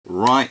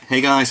Right,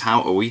 hey guys,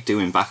 how are we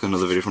doing? Back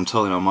another video from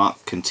Totally Not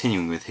Mark,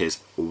 continuing with his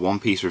One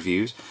Piece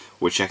reviews.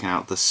 We're checking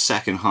out the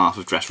second half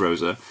of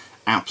Dressrosa.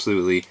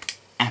 Absolutely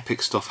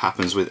epic stuff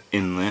happens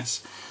within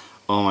this.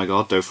 Oh my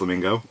god,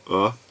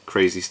 Doflamingo,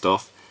 crazy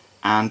stuff.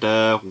 And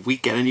we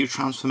get a new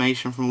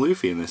transformation from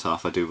Luffy in this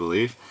half, I do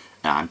believe.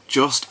 And I'm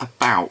just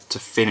about to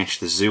finish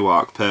the Zoo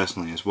arc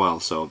personally as well,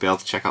 so I'll be able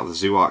to check out the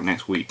Zoo arc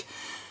next week.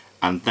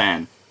 And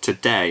then,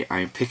 today,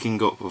 I'm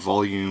picking up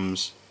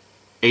volumes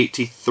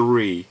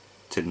 83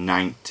 to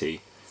 90,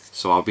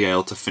 so I'll be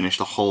able to finish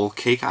the whole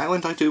Cake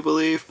Island, I do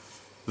believe,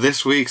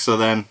 this week. So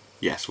then,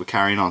 yes, we're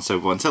carrying on. So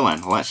but until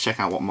then, let's check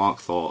out what Mark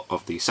thought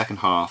of the second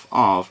half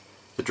of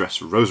the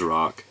Dressrosa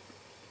arc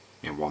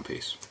in One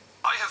Piece.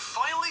 I have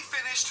finally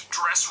finished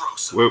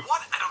Dressrosa. Whoa.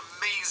 What an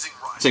amazing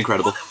ride. It's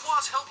incredible. Well, it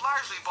was helped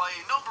largely by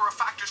a number of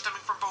factors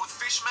stemming from both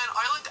Fishman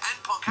Island and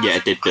Punk Yeah,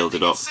 it did build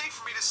it up. It's safe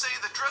for me to say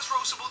that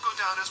Dressrosa will go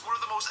down as one of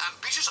the most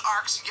ambitious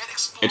arcs yet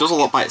explored. It does a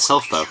lot by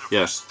itself though,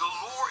 yeah. The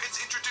lore it's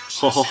introduced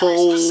Ho to ho the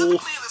series, ho.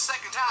 specifically in the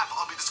second half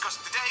I'll be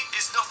discussing today,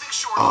 is nothing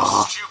short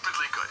of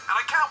stupidly good. And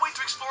I can't wait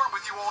to explore it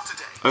with you all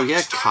today. Oh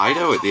yeah,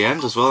 Kaido at the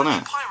end as well, isn't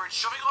it? Pirate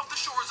shoving off the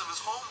shores of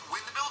his home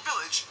Windmill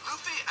Village.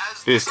 Luffy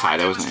as It is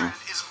Kaido, isn't it?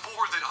 is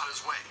more than on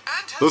his way.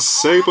 And The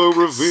Sabo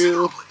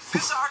reveal.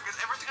 This arc is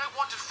everything I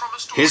wanted from a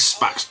story. His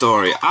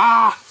backstory.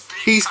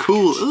 He's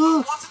cool.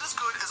 Was it as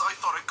good as I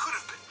thought it could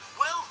have been?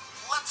 Well,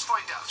 let's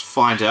find out. Let's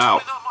find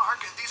out. I'm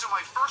Mark, and these are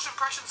my first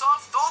impressions of,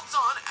 thoughts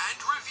on, and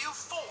review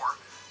for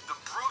the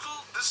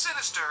brutal, the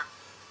sinister,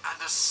 and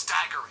the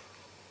staggering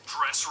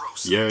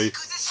Dressrosa. Yay.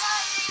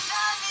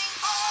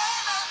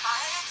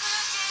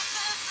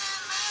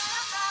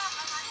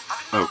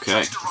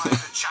 Okay. Just arrived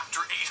at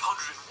chapter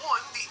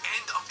 801, the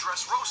end of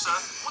Dressrosa.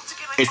 Once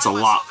again, It's a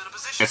lot.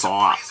 It's a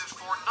lot. praise it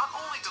for not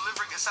only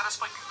delivering a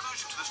satisfying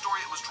conclusion to the story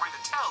it was trying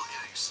to tell in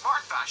a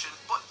smart fashion,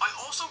 but I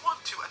also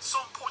want to, at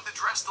some point,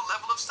 address the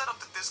level of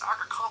setup that this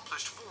arc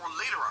accomplished for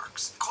later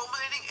arcs,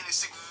 culminating in a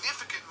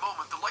significant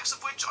moment, the likes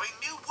of which I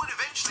knew would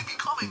eventually be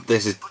coming.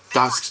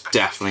 That's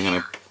definitely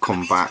going to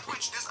come back.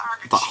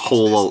 That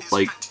whole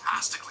like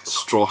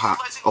Straw Hat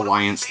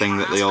Alliance thing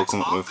that they all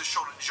come up with.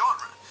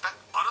 That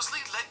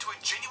honestly led to a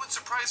genuine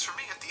surprise for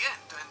me at the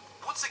end, and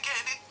once again,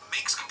 it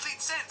makes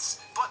complete sense.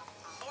 But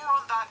more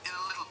on that in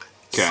a little bit.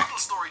 Okay. Subtle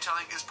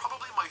storytelling is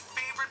probably my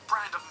favorite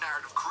brand of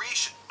narrative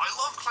creation. I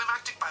love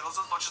climactic battles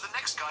as much as the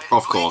next guy.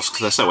 Of course,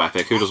 because they're so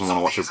epic. Who doesn't want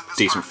to watch a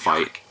decent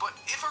fight? But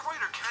if a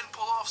writer can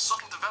pull off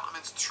subtle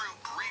developments through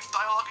brief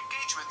dialogue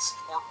engagements,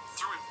 or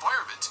through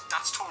environment,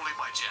 that's totally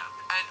my jam.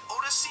 And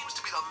Oda seems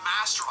to be the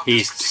master of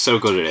He's this so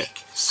good at it.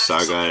 technique, So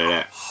setting good something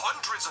at it. up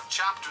hundreds of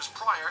chapters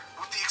prior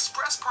with the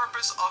express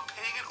purpose of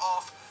paying it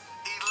off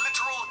a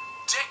literal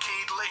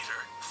decade later.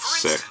 For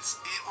Sick. instance,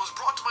 it was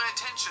brought to my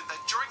attention that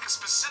during a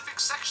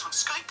specific section of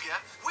Skypia,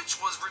 which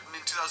was written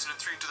in 2003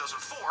 and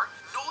 2004,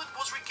 Nolan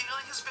was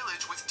regaling his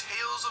village with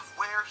tales of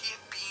where he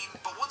had been,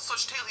 but one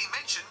such tale he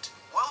mentioned,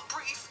 while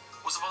brief,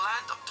 was of a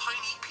land of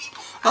tiny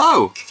people.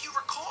 Oh! If you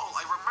recall,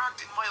 I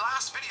remarked in my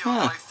last video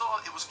Yeah. that I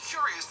thought it was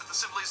curious that the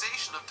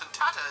civilization of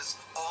Tantatas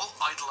all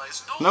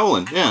idolized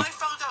Nolan, and yeah. when I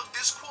found out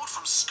this quote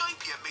from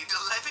Skypia made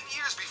 11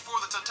 years before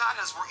the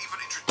Tantatas were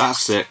even introduced,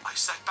 That's sick. I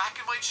sat back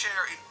in my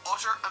chair in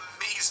utter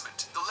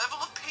amazement. The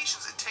level of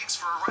patience it takes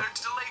for a writer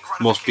to delay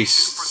gratification Must be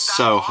for that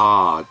so long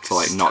hard to is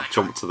like not staggering.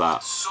 jump to that.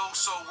 So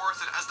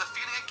worth it, as the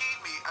feeling it gave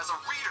me as a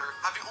reader,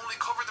 having only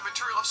covered the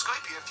material of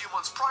Skypia a few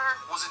months prior,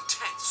 was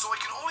intense. So I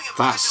can only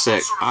imagine That's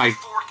sick. what sort of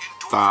euphoric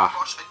endorphin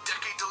rush a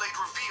decade-delayed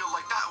reveal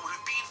like that would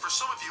have been for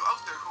some of you out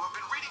there who have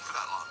been reading for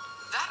that long.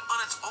 That on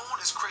its own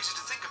is crazy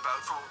to think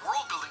about from a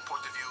world-building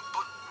point of view,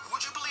 but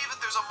would you believe that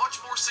there's a much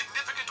more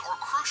significant or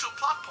crucial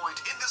plot point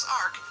in this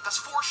arc that's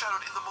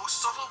foreshadowed in the most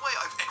subtle way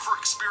I've ever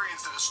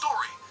experienced in a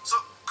story? So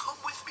come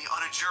with me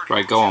on a journey.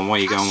 Right, go on. Where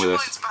are you going with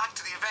this? Back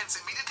to the events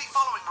immediately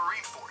following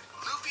Marineford.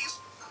 Luffy's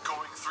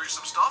going through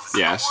some stuff,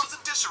 and Yes. the world's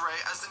in disarray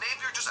as the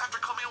Navy are just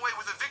after coming away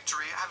with a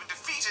victory, having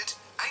defeated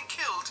and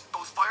killed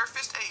both Fire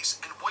Fist Ace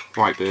and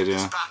Whitebeard in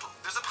this battle.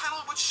 There's a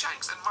panel with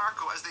Shanks and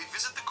Marco as they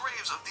visit the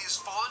graves of these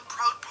fallen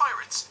proud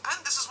pirates, and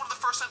this is one of the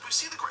first times we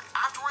see the grave.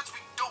 Afterwards,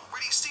 we don't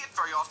really see it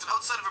very often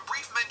outside of a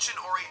brief mention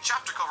or a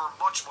chapter cover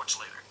much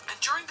later. And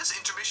during this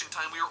intermission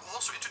time, we are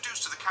also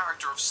introduced to the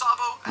character of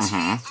Sabo as he,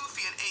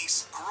 Luffy, and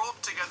Ace grow up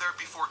together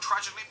before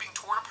tragically being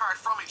torn apart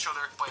from each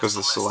other by Because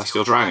the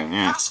Celestial Dragon,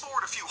 yeah. Fast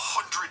forward a few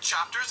hundred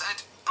chapters and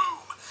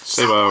boom,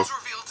 Sabo. is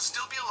revealed to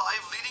still be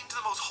alive, leading to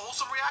the most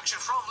wholesome reaction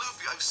from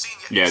Luffy I've seen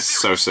yet. Yeah, in the it's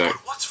so series. sick.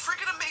 But what's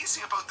freaking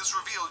amazing about this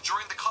reveal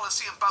during the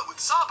Colosseum bout with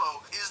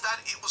Sabo is that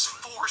it was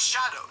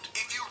foreshadowed.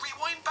 If you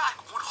rewind back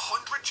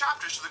 100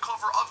 chapters to the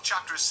cover of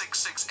chapter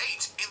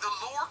 668, in the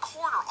lower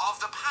corner of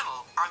the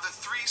panel are the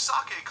 3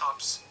 sake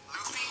cups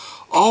Luffy,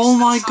 Oh Ace,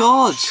 my and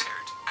Sabo god.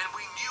 shared. And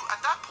we knew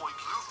at that point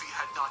Luffy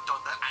had not done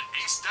that, and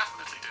Ace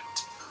definitely didn't.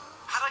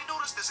 Had I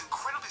noticed this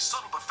incredibly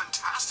subtle but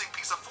fantastic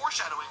piece of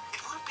foreshadowing, it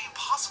would have been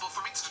possible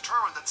for me to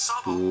determine that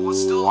Sabo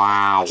was still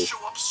Wow. going to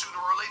show up sooner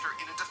or later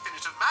in a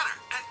definitive manner.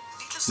 And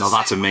needless No, to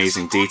that's say, with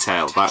amazing this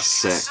detail. important That's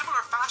attention, sick. In a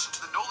similar fashion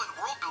to the Nolan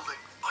world building,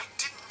 I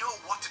didn't know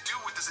what to do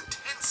with this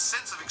intense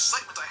sense of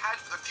excitement I had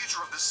for the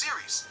future of the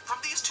series. From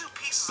these two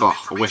pieces Oh, of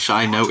I information wish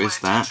I noticed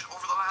that.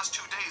 over the last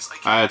 2 days,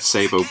 I had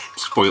Sabo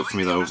spoiled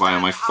for me though via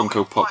my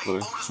Funko Pop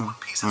though. One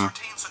Piece has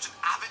retained such an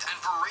avid and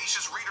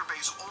voracious reader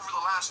base over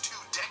the last 2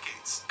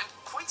 decades. And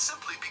quite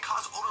simply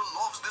because Oda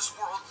loves this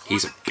world.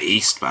 He's a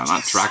beast, man.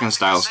 That dragon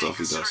style stuff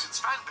he does.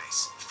 Its fan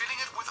base, filling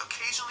it with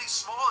occasionally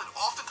small and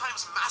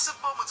oftentimes massive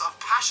moments of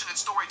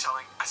passionate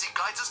storytelling as he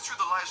guides us through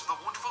the lives of the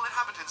wonderful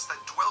inhabitants that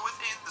dwell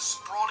within the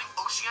sprawling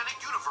oceanic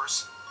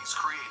universe he's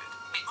created.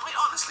 It might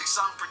honestly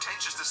sound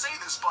pretentious to say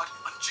this, but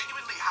I'm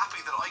genuinely happy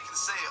that I can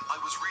say I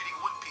was reading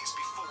One Piece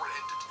before it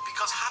ended.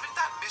 Because having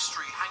that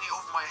mystery hanging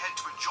over my head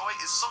to enjoy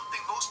is something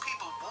most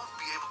people won't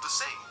be able to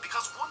say.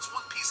 Because once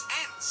One Piece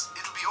ends,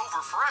 it'll be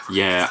over forever.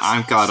 Yeah,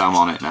 I'm glad I'm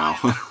on it now.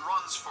 That it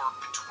runs for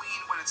between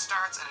when it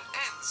starts and it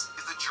ends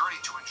is the journey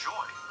to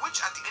enjoy.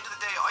 Which at the end of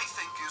the day I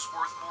think is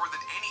worth more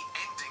than any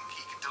ending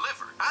he can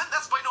deliver. And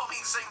that's by no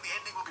means saying the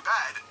ending will be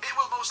bad. It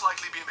will most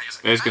likely be amazing.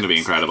 It's going to be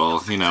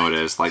incredible. You know it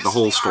is. Like, the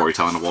whole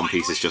storytelling of One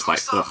Piece is just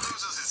like, ugh,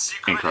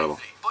 incredible.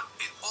 But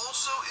it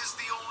also is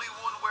the only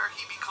one where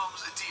he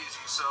becomes a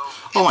deity, so...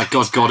 Oh my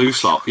god, God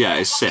Usopp, yeah,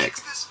 it's sick.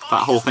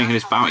 That whole thing in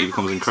his bounty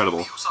becomes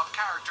incredible. The Usopp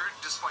character,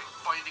 despite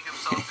finding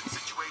himself in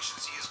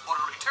situations he is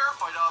utterly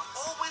terrified of,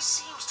 always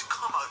seems to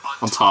come out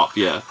On top,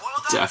 yeah,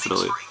 While that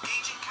definitely. makes for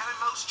engaging cat and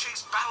mouse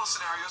chase battle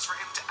scenarios for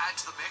him to add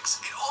to the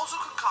mix, it also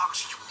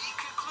concocts unique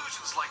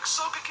conclusions like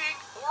Soga King,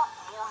 or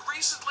more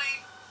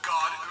recently,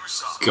 God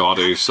Usopp. God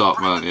Usopp,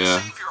 man,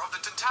 yeah.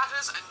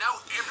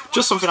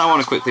 Just something I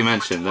want to quickly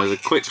mention. There's a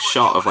quick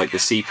shot of like the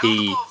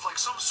CP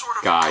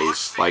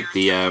guys, like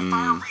the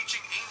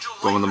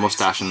one with the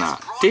mustache and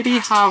that. Did he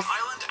have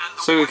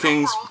Soga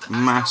King's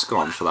mask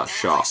on for that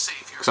shot?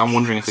 Because I'm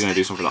wondering if they're going to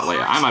do something like that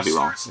later. I might be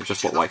wrong. It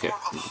just looked like it.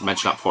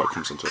 Mention that before it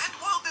comes into it.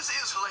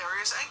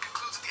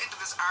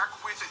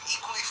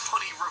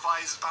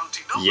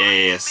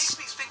 Yes.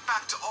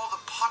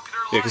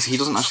 Yeah, because he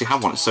doesn't actually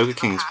have one. It's Soga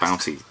King's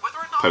bounty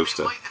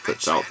poster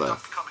that's out there.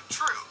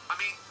 I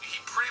mean, he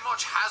pretty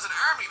much has an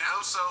army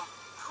now, so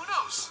who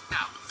knows?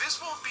 Now, this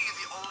won't be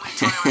the only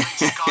time I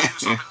mention God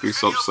Usopp in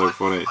this video, Usopp's so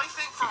funny. I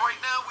think for right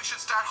now we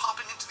should start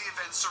hopping into the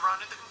events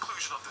surrounding the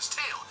conclusion of this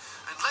tale.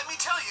 And let me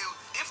tell you,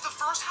 if the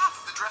first half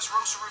of the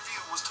Dressrosa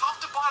review was top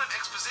to bottom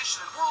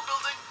exposition and world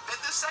building, then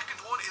the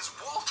second one is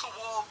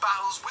wall-to-wall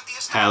battles with the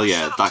hell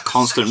yeah, that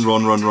constant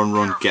run,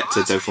 get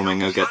to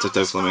Doflamingo, get to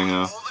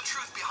Doflamingo. All the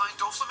truth behind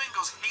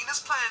Doflamingo's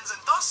heinous plans,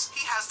 and thus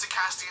he has to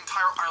cast the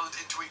entire island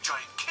into a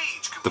giant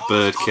cage. The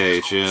bird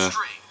cage, yeah.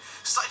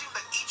 Citing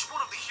that each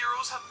one of the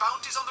heroes have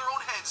bounties on their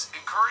own heads,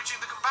 encouraging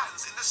the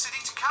combatants in the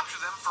city to capture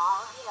them for a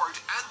reward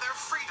and their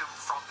freedom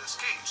from this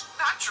cage.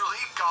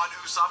 Naturally, God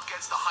Usopp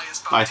gets the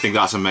highest bounty. I think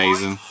that's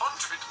amazing.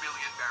 100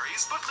 million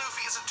berries, but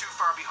Luffy isn't too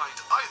far behind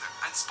either.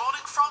 And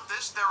spawning from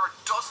this, there are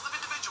dozens of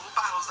individual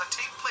battles that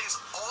take place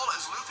all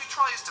as Luffy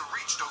tries to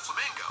reach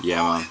Doflamingo.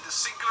 Yeah, man.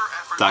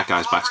 That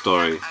guy's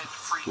backstory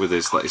with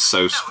his like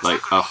so like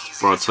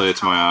brought a tear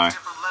to my eye.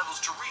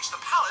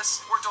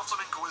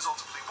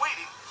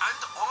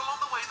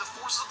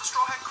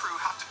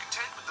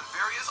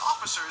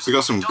 We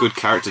got some good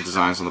character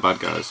designs on the bad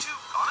guys.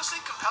 Honestly,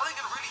 compelling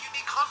and really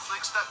unique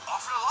conflicts that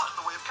offer a lot in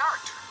the way of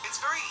character. It's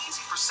very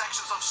easy for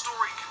sections of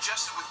story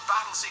congested with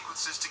battle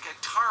sequences to get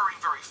tiring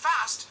very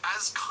fast,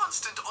 as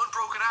constant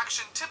unbroken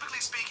action,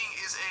 typically speaking,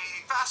 is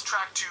a fast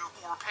track to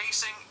poor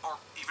pacing or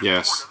even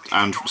yes,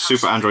 and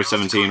Super Android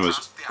 17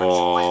 was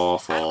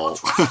awful.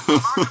 What's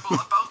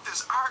remarkable about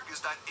this arc is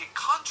that it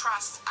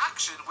contrasts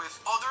action with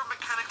other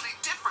mechanically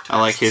different. I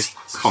like his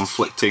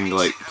conflicting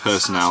like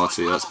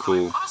personality. That's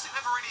cool.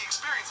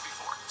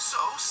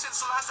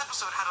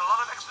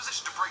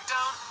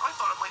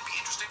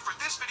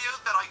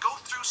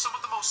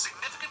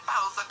 Significant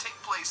battles that take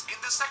place in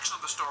this section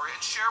of the story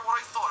and share what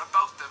I thought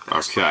about them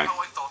and okay.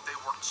 how I thought they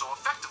worked so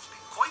effectively.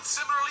 Quite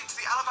similarly to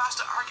the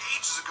Alabasta arc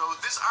ages ago,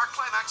 this arc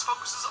climax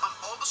focuses on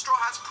all the Straw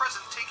Hats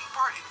present taking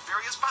part in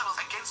various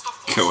battles against the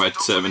forces. Go ahead,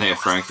 Terminator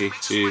Frankie.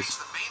 Jeez.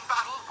 The main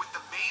battle with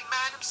the main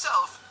man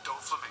himself,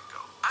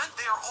 Doflamingo. And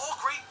they are all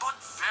great but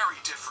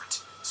very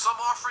different. Some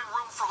offering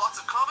room for lots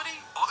of comedy,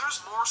 others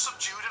more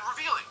subdued and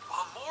revealing,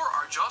 while more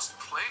are just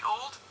plain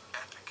old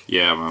epic.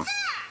 Yeah, man.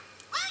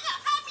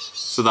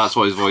 So that's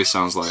what his voice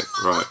sounds like,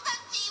 right?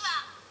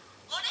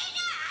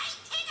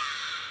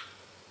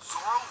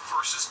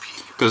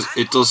 Because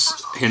it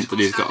does hint that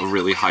he's got a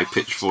really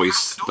high-pitched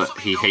voice that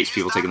he hates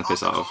people taking the piss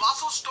out of.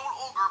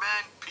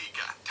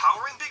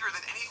 Towering bigger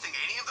than anything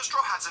any of the Straw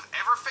Hats have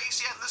ever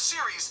faced yet in the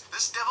series,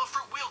 this Devil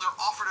Fruit wielder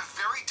offered a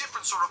very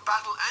different sort of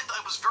battle, and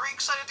I was very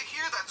excited to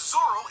hear that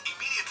Zoro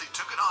immediately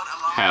took it on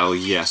along. Hell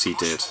yes, he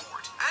did.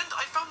 And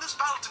I found this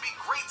battle to be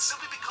great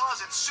simply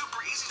because it's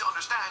super easy to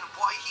understand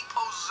why he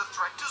poses a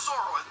threat to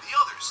Zoro and the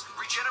others,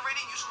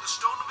 regenerating using the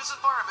stone of his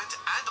environment,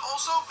 and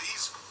also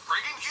he's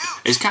friggin'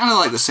 huge. It's kind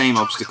of like the same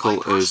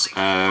obstacle as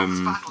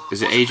is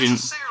it Agent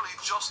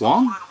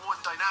 1?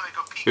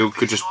 Who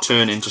could just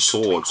turn into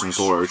swords and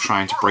Zoro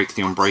trying to break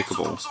the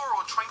unbreakable.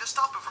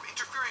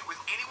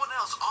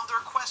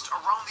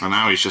 And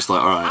now he's just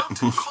like, alright.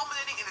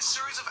 Culminating in a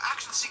series of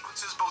action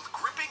sequences both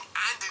gripping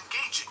and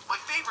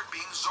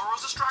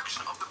allows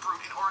distraction of the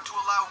brute in order to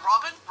allow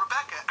Robin,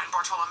 Rebecca, and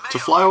Bartolomeo to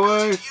fly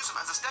away. to use him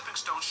as a stepping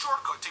stone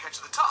shortcut to get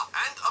to the top.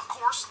 And, of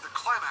course, the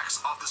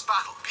climax of this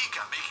battle.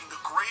 Pika making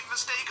the grave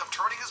mistake of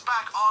turning his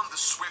back on the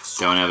swift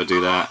sword. Don't ever do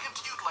that. Him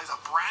to utilize a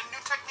brand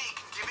new technique,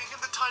 giving him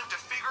the time to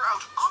figure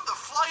out, on the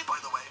fly by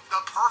the way,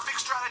 the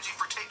perfect strategy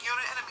for taking out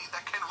an enemy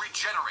that can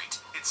regenerate.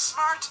 It's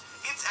smart,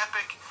 it's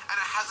epic, and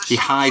it has a He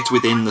hides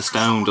within the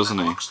stone, doesn't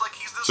he?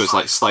 So it's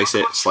like slice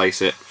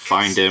it,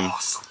 find him.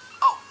 Awesome.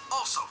 Oh,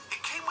 also,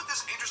 it came with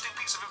this interesting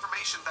piece of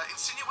information that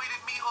insinuated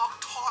Mihawk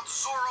taught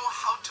Zoro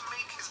how to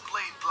make his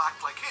blade black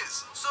like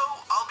his. So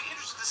I'll be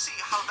interested to see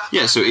how that.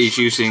 Yeah, so he's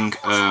using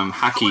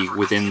haki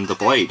within the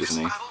blade,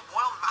 isn't he?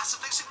 While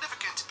massively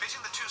significant,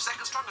 pitting the two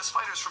second strongest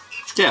fighters from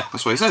each. Yeah,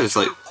 that's what he said. It's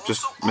like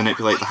just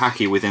manipulate the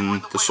haki within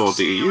the sword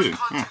that you're using.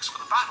 Yeah.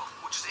 For the battle,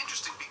 which is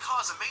interesting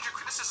because a major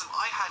criticism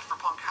I had for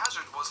Punk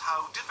Hazard was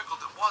how difficult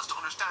it was to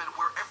understand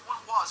where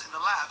everyone was in the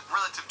lab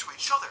relative to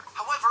each other.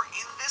 However,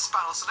 in this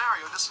battle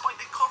scenario,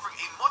 despite it covering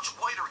a much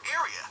wider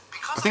area,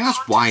 because I think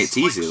that's why it's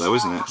easier though,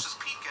 isn't it?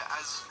 Pika,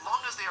 as long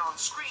as they are on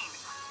screen,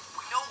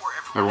 we know where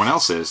Everyone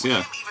else is,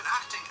 yeah. Him even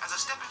acting as a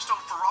stepping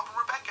stone for Robin,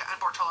 Rebecca, and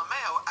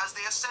Bartolomeo as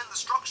they ascend the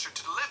structure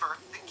to deliver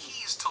the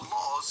keys to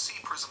Law's Sea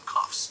Prism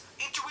cuffs.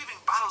 Interweaving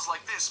battles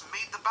like this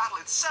made the battle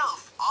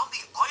itself on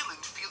the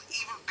island feel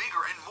even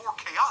bigger and more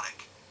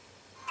chaotic.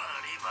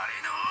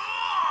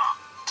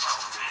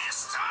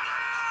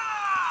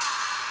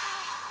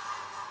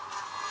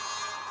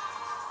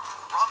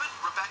 Robin,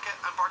 Rebecca,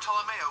 and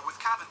Bartolomeo with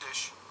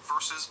Cavendish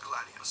versus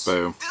Gladius.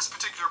 Boom. This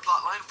particular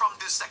plotline from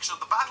this section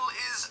of the battle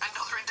is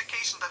another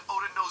indication that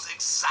Oda knows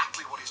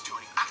exactly what he's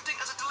doing. Acting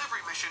as a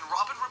delivery mission,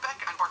 Robin,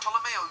 Rebecca, and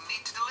Bartolomeo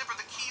need to deliver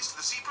the keys to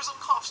the Sea Prism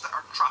cuffs that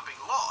are trapping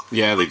Law.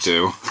 Yeah, they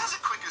do. As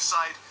a quick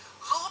aside,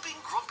 Law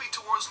being grumpy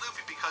towards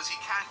Luffy because he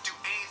can't do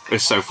anything.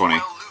 It's so funny.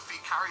 While Luffy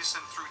carries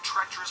him through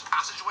treacherous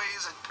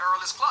passageways and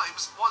perilous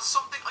climbs was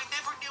something I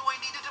never knew I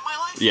needed in my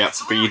life. Yeah,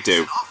 but you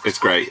do. It's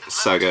great.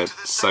 It's so good.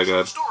 So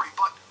good.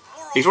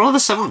 He's one of the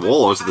 7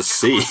 warlords of the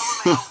sea.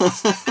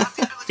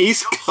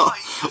 He's got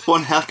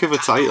one heck of a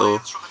title,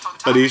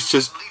 and he's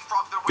just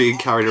being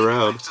carried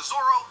around.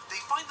 They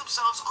find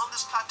themselves on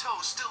this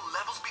plateau, still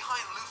levels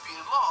behind Luffy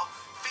and Law,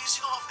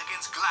 facing off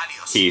against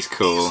Gladius. He's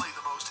cool. Easily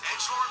the most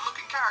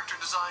edgelord-looking character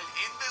design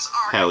in this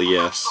arc. Hell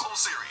yes. The whole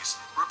series.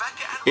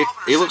 Rebecca and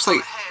Robin It looks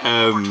like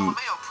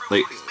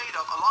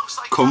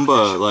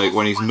Kumba, like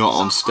when he's not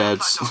on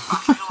steads.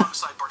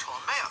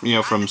 You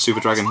know, from Super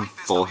Dragon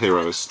Ball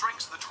Heroes.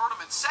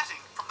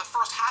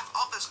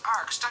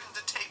 Starting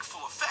to take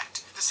full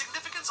effect. The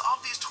significance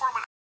of these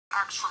tournament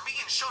arcs for me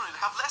and Shonen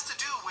have less to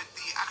do with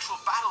the actual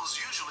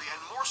battles usually and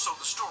more so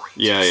the story.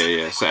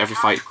 Yeah. So every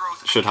fight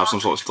should have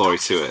some sort of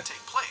story to it.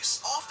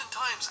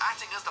 Oftentimes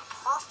acting as the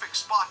perfect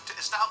spot to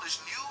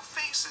establish new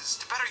faces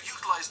to better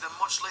utilize them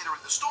much later in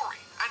the story.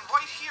 And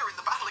right here in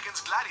the battle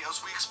against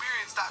Gladius, we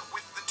experience that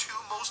with the two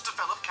most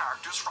developed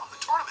characters from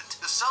the tournament.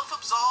 The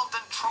self-absolved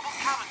and troubled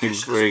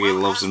Cavendish. He really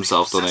loves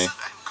himself, doesn't he?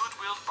 And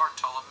good-willed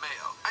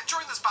Bartolomeo. And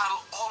during this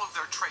battle, all of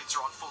their traits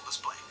are on full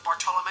display.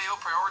 Bartolomeo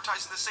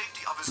prioritizing the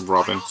safety of his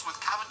Robin. rivals, with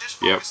Cavendish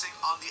focusing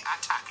on the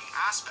attacking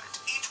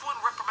aspect. Each one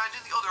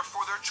reprimanding the other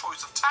for their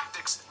choice of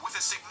tactics, with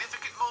a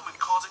significant moment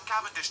causing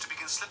Cavendish to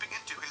begin slipping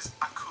into his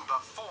Akuba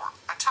form.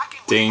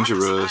 Attacking with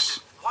Dangerous.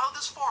 while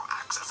this form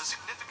acts as a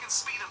significant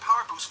speed and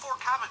power boost for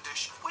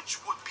Cavendish, which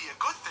would be a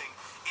good thing,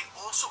 it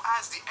also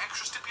adds the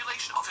extra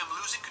stipulation of him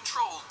losing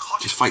control,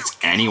 Just fights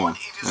anyone.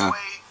 in his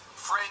way,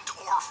 friend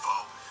or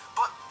foe.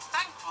 But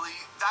thankfully,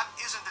 that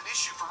isn't an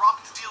issue for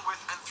Robin to deal with,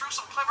 and through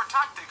some clever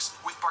tactics,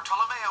 with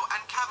Bartolomeo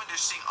and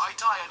Cavendish seeing eye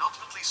to eye and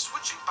ultimately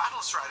switching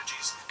battle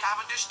strategies,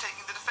 Cavendish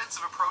taking the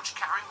defensive approach,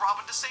 carrying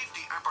Robin to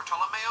safety, and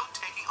Bartolomeo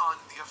taking on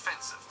the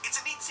offensive. It's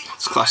a neat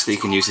sequence. It's class that he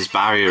can use his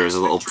barrier as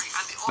a little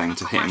thing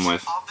to hit him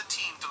with. Of the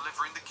team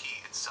delivering the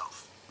key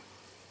itself.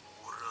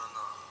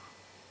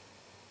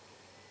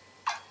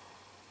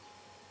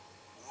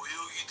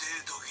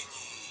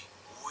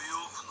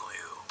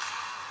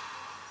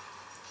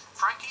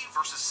 Frankie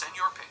versus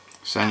Senor Pink.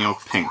 Senor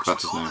Pink,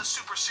 that's his All name. the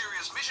super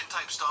serious mission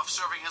type stuff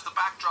serving as the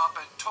backdrop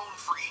and tone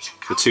for each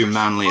The encounter. two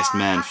manliest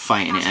men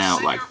fighting it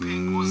out like Senor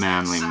Pink was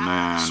manly exactly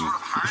man. the sort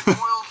of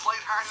hard-boiled,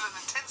 light-hearted,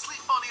 and intensely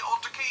funny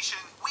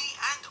altercation we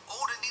and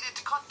Oda needed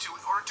to cut to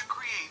in order to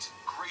create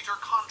greater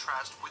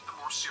contrast with the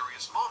more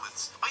serious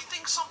moments. I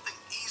think something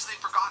easily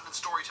forgotten in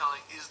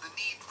storytelling is the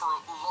need for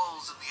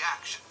lulls in the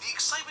action. The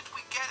excitement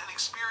we get and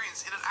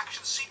experience in an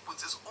action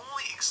sequence is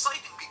only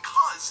exciting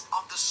because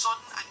of the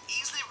sudden and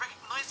easily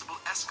recognizable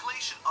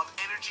escalation of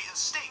energy and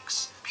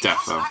stakes.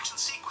 Because an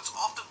action sequence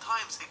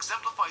oftentimes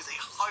exemplifies a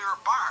higher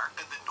bar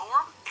than the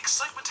norm,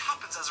 excitement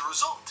happens as a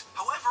result.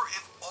 However,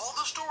 if all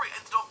the story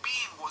ended up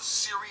being was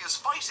serious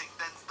fighting,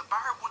 then the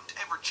bar wouldn't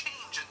ever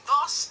change, and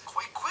thus,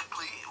 quite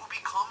quickly, it would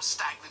become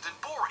stagnant and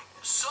boring.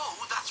 So,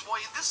 that's why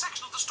in this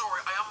section of the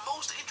story, I am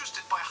most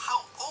interested by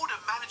how Oda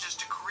manages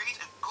to create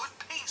a good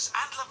pace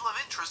and level of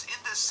interest in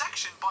this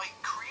section by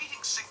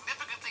creating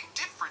significantly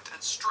different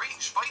and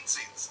strange fight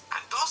scenes.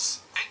 And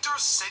thus,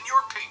 enters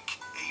Senor Pink,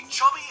 a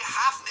chubby,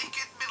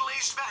 half-naked,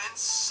 middle-aged man hand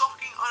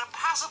sucking on a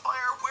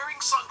pacifier, wearing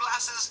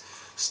sunglasses,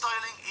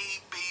 styling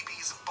a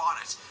baby's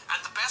bonnet. And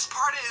the best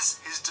part is,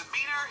 his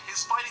demeanor,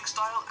 his fighting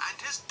style, and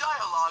his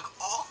dialogue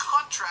all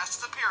contrast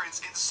his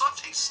appearance in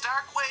such a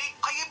stark way.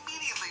 I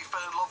immediately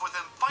fell in love with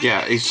him.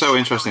 Yeah, he's so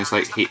interesting. It's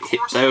like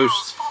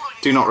those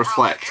do not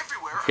reflect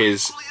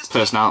his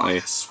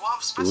personality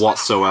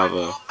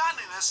whatsoever.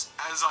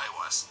 As I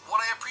was. What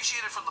I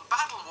appreciated from the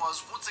battle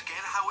was, once again,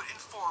 how it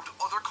informed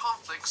other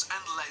conflicts and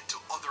led to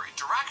other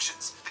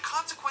interactions. The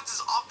consequences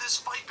of this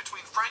fight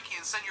between Frankie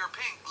and Senor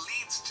Pink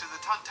leads to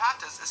the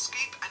Tantata's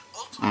escape, and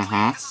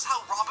ultimately, this is how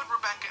Robin,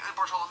 Rebecca, and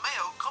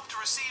Bartolomeo come to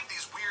receive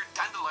these weird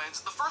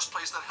dandelions in the first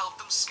place that helped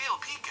them scale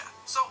Pika.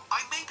 So, I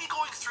may be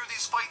going through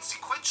these fights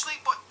sequentially,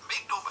 but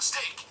make no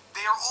mistake,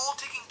 they are all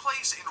taking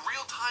place in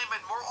real time and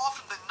more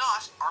often than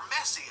not are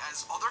messy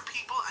as other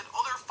people and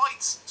other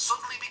fights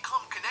suddenly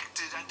become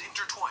connected and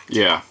intertwined.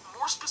 Yeah.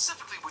 More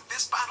specifically with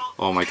this battle,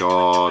 oh my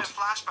god. a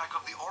flashback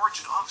of the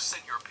origin of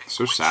Senor Pink,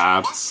 So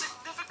sad. was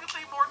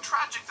significantly more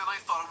tragic than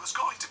I thought it was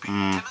going to be,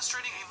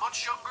 demonstrating a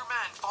much younger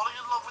man falling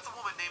in love with a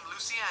woman named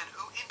Lucienne,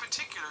 who in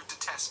particular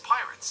detests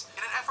pirates.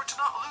 In an effort to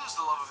not lose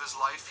the love of his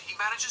life, he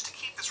manages to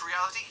keep this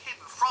reality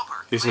hidden from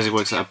her. He says he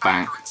works at a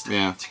bank.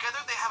 Yeah. Together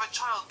they have a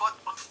child, but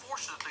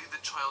unfortunately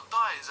the child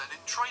dies, and in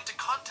trying to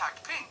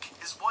contact Pink,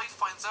 his wife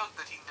finds out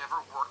that he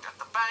never worked at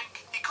the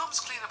bank. He comes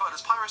clean about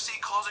his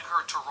piracy, causing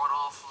her to run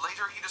off.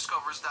 Later he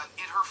discovers that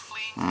in her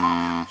fleeing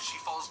from him, she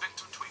falls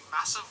victim to a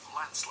massive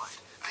landslide,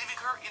 leaving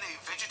her in a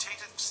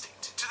vegetative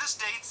state. To this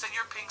date,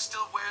 Senor Pink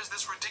still wears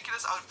this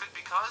ridiculous outfit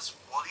because,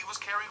 while he was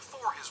caring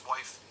for his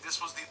wife,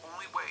 this was the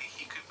only way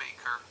he could make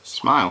her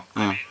Smile.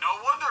 Yeah. I mean, no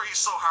wonder he's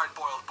so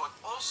hard-boiled, but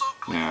also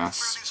through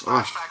these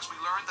flashbacks we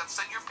learned that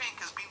Senor Pink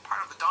has been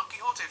part of the Don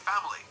Quixote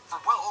family for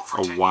well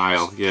over 10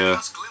 while, years, yeah.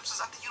 giving us glimpses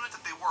at the unit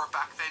that they were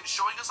back then,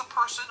 showing us a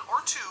person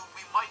or two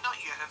we might not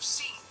yet have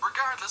seen.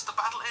 Regardless, the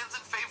battle ends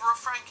in favor of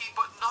Frankie,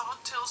 but not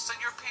until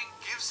Senor Pink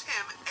gives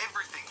him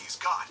everything he's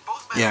got.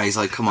 Both men Yeah, he's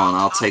like, come on,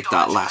 I'll take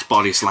that last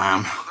body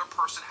slam. Other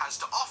person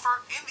has to offer.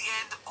 In the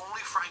end,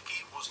 only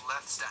Frankie was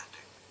left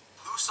standing.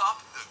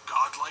 Usopp, the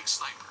godlike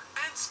sniper.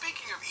 And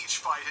speaking of each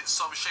fight in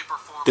some shape or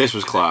form, This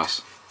was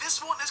class. This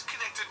one is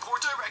connected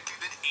more directly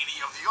than any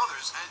of the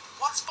others, and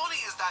what's funny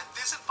is that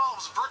this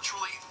involves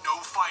virtually no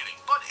fighting,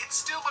 but it's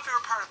still my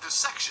favorite part of this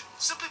section,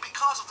 simply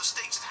because of the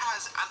stakes it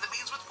has and the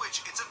means with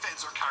which its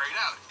events are carried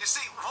out. You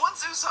see,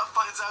 once Usopp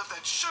finds out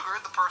that Sugar,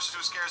 the person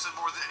who scares him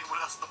more than anyone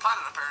else on the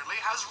planet apparently,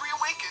 has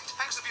reawakened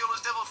thanks to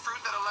Viola's devil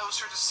fruit that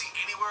allows her to see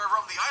anywhere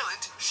around the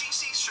island, she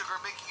sees Sugar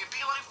making a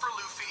beeline for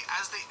Luffy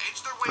as they edge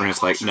their way And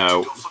it's like,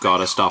 no,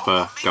 gotta stop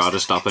her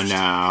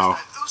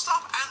now.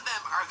 Usopp and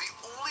them are the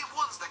only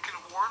ones that can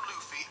warn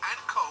Luffy and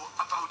Co.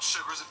 about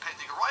Sugar's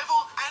impending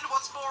arrival, and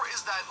what's more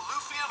is that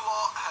Luffy and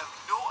Law have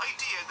no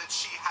idea that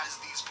she has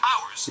these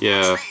powers.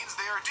 Yeah. Which means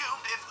they are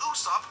doomed if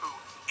Usopp, who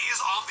is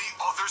on the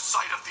other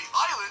side of the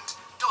island,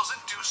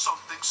 doesn't do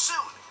something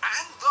soon.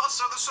 And thus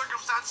are the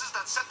circumstances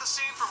that set the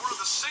scene for one of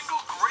the single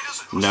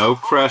greatest Usopp No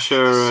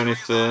pressure or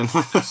moments in the anything. series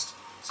I've witnessed.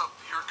 So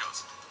here it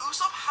goes.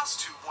 Usopp has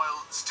to, while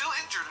still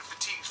injured and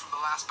fatigued from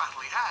the last battle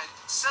he had,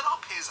 set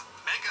up his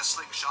mega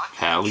slingshot.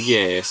 Hell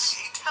yes.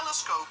 A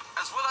telescope,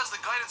 as well as the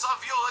guidance of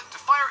Viola to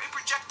fire a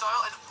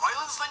projectile an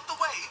island's length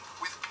away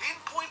with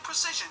pinpoint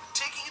precision,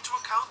 taking into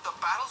account the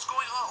battles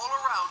going on all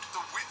around,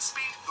 the wind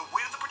speed, the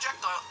weight of the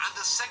projectile, and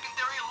the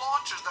secondary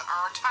launchers that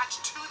are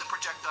attached to the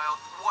projectile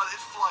while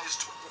it flies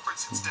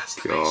towards its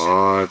destination.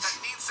 God. That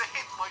needs to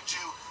hit, mind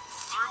you,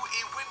 through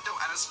a window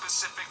at a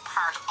specific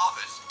part of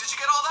it. Did you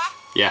get all that?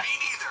 Yeah. Me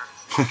neither.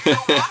 But you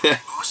know what?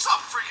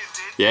 Usopp friggin'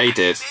 did. Yeah, he And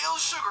did. nailed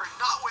Sugar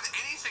not with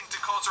anything to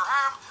cause her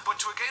harm, but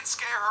to again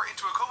scare her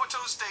into a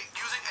comatose state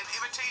using an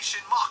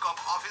imitation mock-up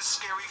of his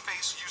scary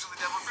face using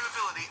the devil fruit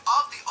ability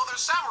of the other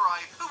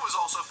samurai who was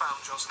also found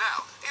just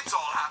now. It's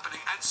all happening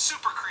and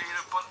super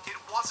creative, but it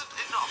wasn't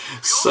enough.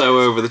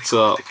 So over the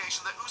top.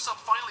 Indication that Usopp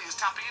finally is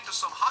tapping into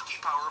some hockey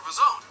power of his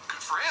own.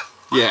 Good for him.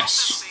 Yes. I love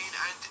this scene,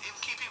 and in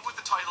keeping with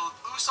the title,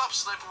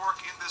 Usopp's sniper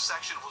work in this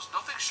section was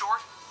nothing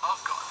short of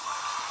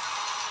godlike.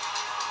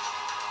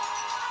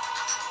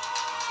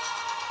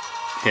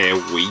 Here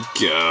we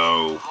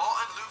go. Law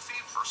and Luffy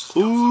versus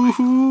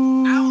Luffy.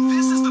 Now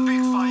this is the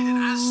big fight, and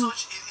as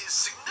such, it is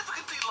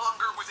significantly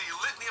longer with a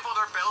litany of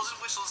other bells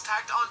and whistles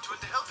tagged onto it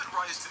to help it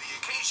rise to the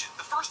occasion.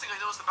 The first thing I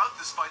noticed about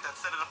this fight that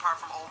set it apart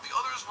from all the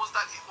others was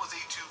that it was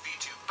a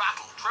 2v2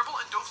 battle. Treble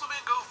and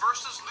Doflamingo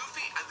versus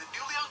Luffy and the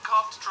newly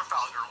uncuffed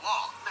Trafalgar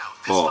Law. Now,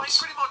 this fight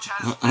pretty much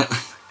has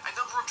everything. A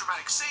number of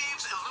dramatic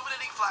saves,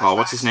 illuminating flashbacks. Oh,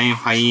 what's his name?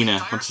 Hyena.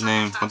 What's his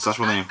name? What's his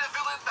actual name?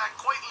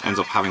 Ends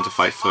up having to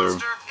fight for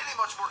him. In a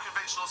much more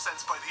conventional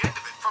sense by the end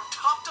of it. From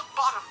top to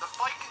bottom, the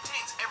fight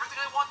contains everything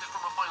I wanted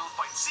from a final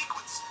fight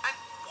sequence. And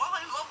while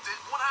I loved it,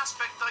 one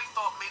aspect that I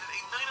thought made it a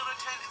 9 out of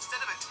 10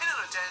 instead of a 10 out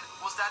of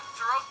 10 was that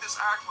throughout this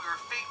arc we were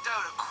faked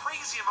out a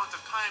crazy crazy amount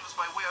of times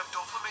by way of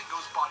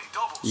Doflamingo's body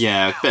doubles.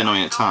 Yeah, a bit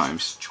annoying at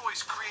times. This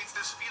choice creates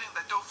this feeling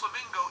that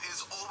Doflamingo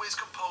is always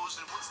composed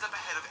and one step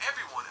ahead of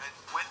everyone, and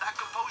when that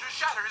composure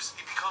shatters,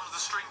 he becomes the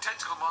string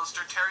tentacle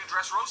monster tearing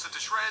Dressrosa to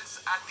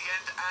shreds at the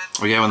end. And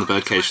oh yeah, when the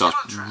birdcage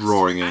starts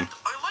roaring in. And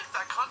I like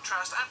that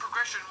contrast and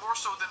progression more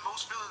so than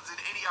most villains in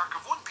any arc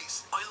of One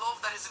Piece. I love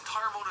that his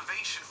entire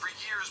motivation for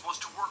years was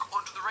to work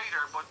under the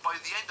radar, but by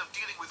the end of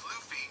dealing with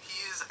Luffy,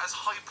 he is as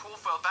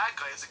high-profile bad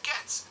guy as it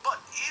gets.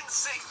 But in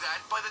saying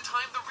that, by the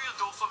time the real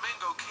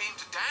Doflamingo came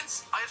to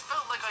dance, I had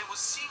felt like I was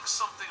seeing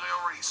something I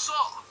already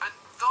saw, and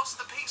thus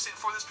the pacing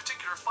for this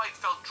particular fight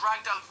felt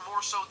dragged out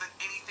more so than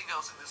anything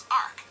else in this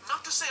arc.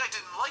 Not to say I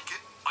didn't like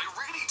it, I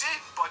really did,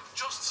 but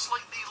just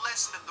slightly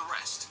less than the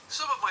rest.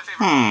 Some of my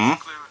favorite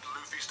moments include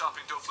Luffy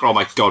stopping Doflamingo. Oh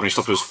my god, when he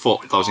stopped with his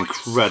foot, that was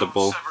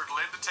incredible. Severed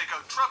limb to take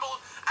out Treble,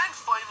 and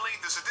finally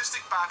the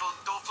sadistic battle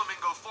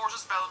Doflamingo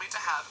forces Bellamy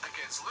to have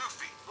against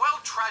Luffy. While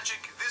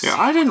tragic, this yeah,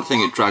 I didn't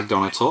think it dragged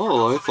on at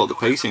all. I thought the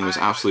pacing was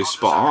absolutely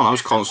spot on. I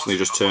was constantly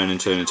just turning,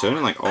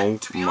 like, oh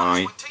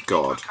my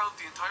god.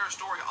 The entire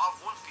story of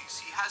One Piece,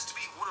 he has to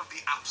be one of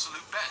the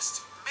absolute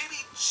best.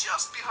 Maybe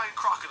just behind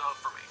Crocodile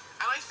for me.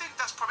 And I think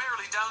that's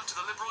primarily down to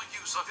the liberal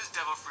use of his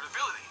devil fruit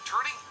ability,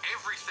 turning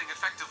everything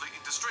effectively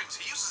into strings.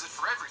 He uses it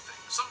for everything.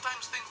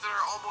 Sometimes things that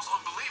are almost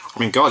unbelievable. I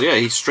mean, god,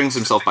 yeah, he strings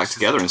himself back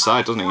together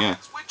inside, doesn't he?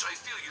 Yeah. Which I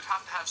feel you'd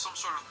have to have some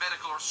sort of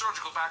medical or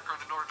surgical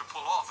background in order to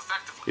pull off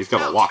effectively. He's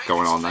got a lot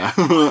going on there.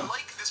 I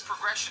like this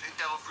progression in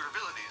devil fruit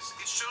abilities.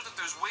 It shows that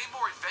there's way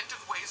more inventive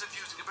ways of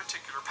using a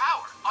particular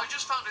power. I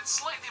just found it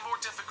slightly more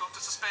difficult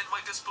to suspend my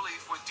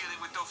disbelief when dealing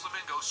with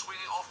Doflamingo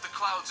swinging off the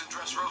clouds in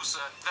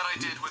Dressrosa than I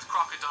did with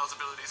Crocodile's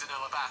abilities in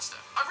Alabasta.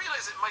 I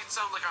realize it might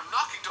sound like I'm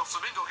knocking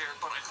Doflamingo here,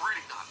 but I'm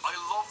really not. I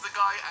love the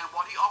guy, and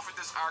what he offered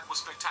this arc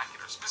was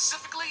spectacular,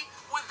 specifically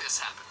when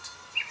this happened.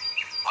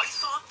 I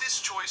thought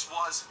this choice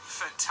was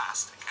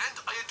fantastic, and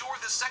I adore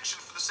this section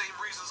for the same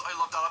reasons I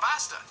loved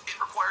Alabasta. It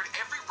required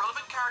every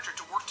relevant character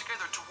to work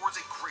together towards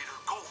a greater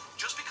goal.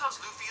 Just because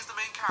Luffy is the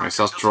main character, he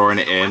starts drawing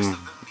it in,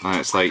 and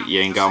it's like,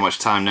 you ain't got much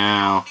time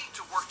now. Need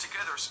to work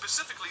together,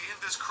 specifically in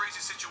this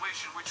crazy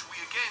situation, which we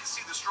again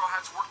see the Straw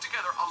Hats work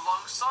together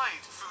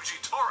alongside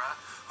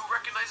Fujitora, who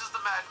recognizes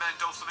the madman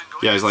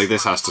Doflamingo. Yeah, he's like,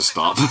 this has to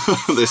stop.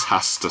 This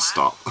has to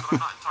stop. But I'm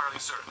not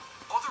entirely certain.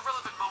 Other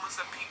relevant moments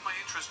that piqued my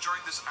interest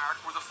during this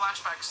arc were the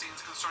flashback scenes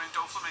concerning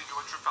Doflamingo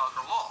and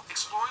Trafalgar Law,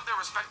 exploring their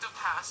respective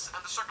pasts and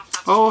the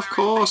circumstances. Oh, of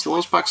course,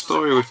 Law's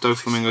backstory with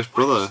Doflamingo's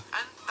brother.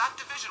 And that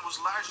division was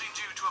largely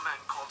due to a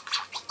man called.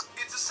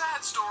 It's a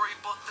sad story,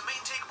 but the main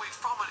takeaway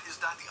from it is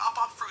that the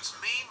Op-Op Fruit's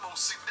main,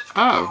 most significant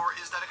power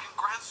is that it can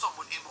grant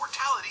someone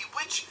immortality,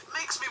 which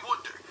makes me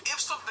wonder,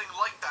 if something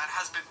like that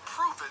has been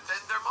proven,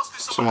 then there must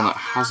be someone that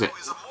has it. who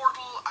is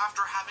immortal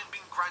after having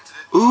been granted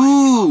it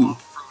Ooh! by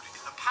the Op-Op Fruit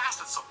in the past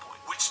at some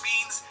point, which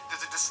means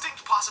there's a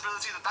distinct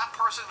possibility that that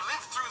person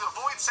lived through the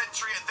Void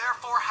Century and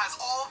therefore has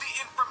all the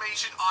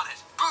information on it.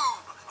 Boom!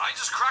 I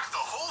just cracked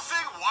the whole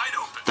thing wide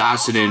open.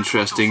 That's an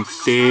interesting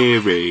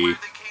theory.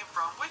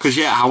 Because,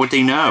 yeah, how would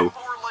they know?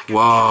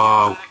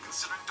 Whoa.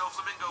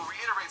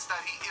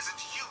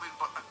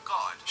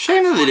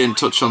 Shame that they didn't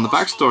touch on the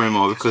backstory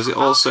more, because it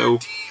also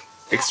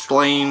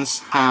explains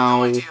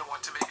how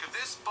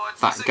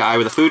that guy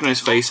with the food on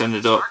his face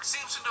ended up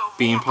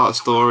being part of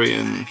the story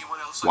and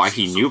why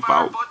he knew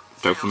about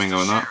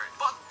Doflamingo and that.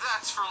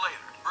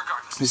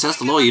 He says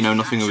the law, you know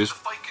nothing of his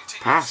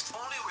past.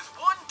 Only with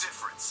one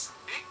difference.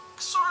 It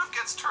sort of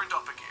gets turned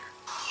up a gear.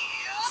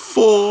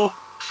 4.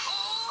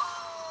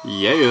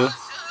 Yeah.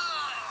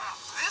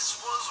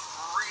 This was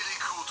really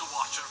cool to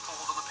watch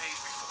unfold on the page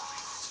before me.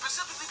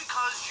 Specifically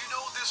because you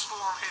know this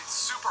form hits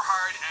super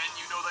hard and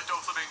you know that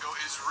Doflamingo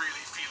is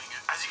really feeling it.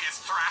 As he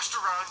gets thrashed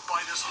around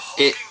by this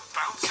hulking,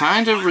 bouncing...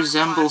 Kind of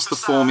resembles the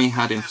form he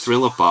had in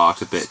Thriller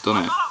Bark a bit,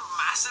 doesn't it? I'm not a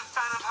massive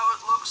fan of how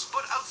it looks,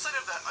 but outside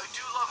of that, I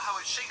do love how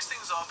it shakes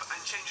things up and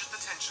changes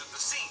the tension of the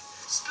scene.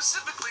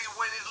 Specifically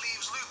when it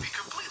leaves Luffy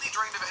completely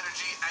drained of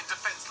energy and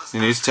defenseless.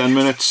 He needs 10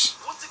 minutes.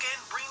 Once again,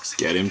 brings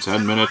Get him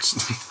 10 minutes.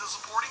 to the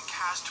supporting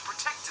cast to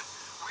protect him,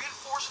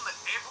 reinforcing that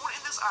everyone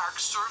in this arc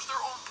serves their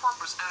own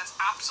purpose, and it's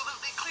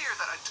absolutely clear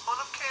that a ton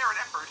of care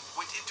and effort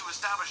went into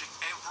establishing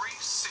every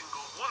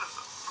single one of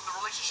them. From the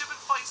relationship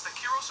and fights that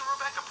Kiros and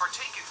Rebecca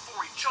partake in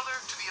for each other,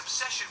 to the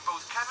obsession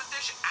both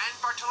Cavendish and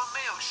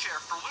Bartolomeo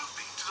share for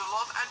Luffy, to the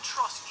love and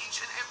trust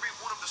each and every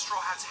one of the Straw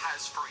Hats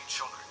has for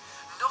each other.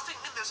 Nothing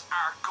in this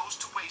arc goes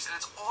to waste, and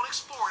it's all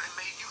explored and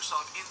made use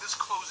of in this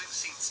closing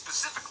scene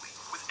specifically,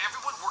 with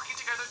everyone working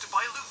together to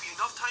buy Luffy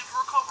enough time to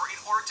recover in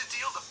order to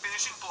deal the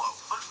finishing blow.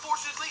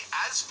 Unfortunately,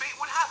 as fate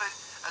would have it,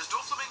 as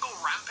Doflamingo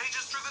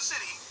rampages through the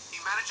city,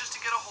 he manages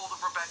to get a hold of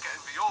Rebecca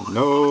and Viola,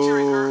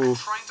 volunteering her and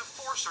trying to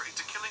force her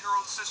into killing her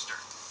own sister.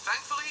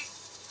 Thankfully,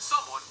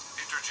 someone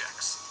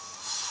interjects.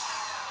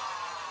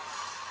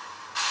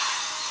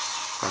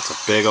 That's a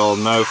big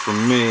old no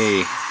from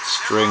me,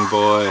 String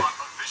Boy.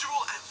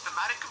 Visual and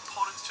thematic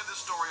components to the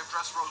story of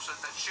Dressrosa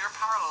that share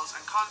parallels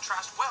and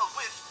contrast well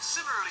with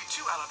Similarly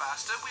to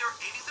Alabasta, we are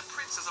aiding the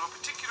princess of a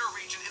particular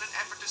region in an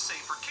effort to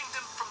save her kingdom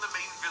from the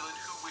main villain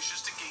who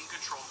wishes to gain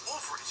control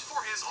over it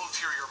for his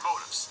ulterior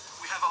motives.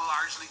 We have a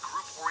largely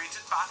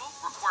group-oriented battle,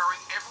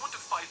 requiring everyone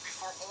to fight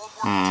before all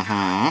working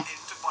together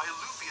and to buy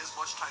Luffy as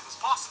much time as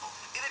possible.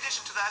 In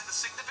addition to that, the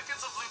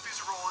significance of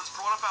Luffy's role is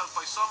brought about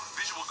by some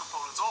visual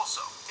components also.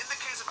 In the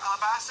case of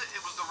Alabasta,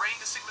 it was the rain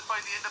to signify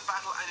the end of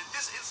battle, and in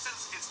this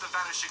instance, it's the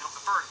vanishing of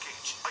the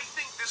birdcage. I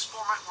think this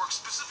format works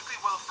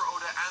specifically well for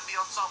Oda and the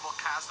ensemble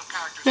cast of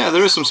characters. Yeah,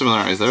 there is some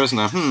similarities there, isn't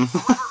there?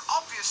 However,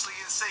 obviously,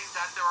 in saying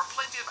that, there are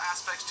plenty of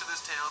aspects to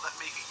this tale that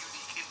make it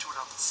unique into and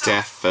of itself.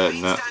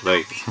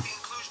 Definitely. The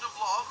inclusion of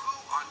Law, who,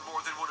 on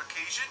more than one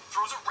occasion,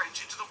 throws a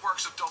wrench into the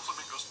works of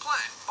Doflamingo's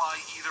plan by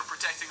either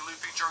protecting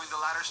Luffy during the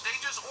latter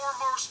stages, or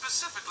more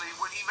specifically,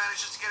 when he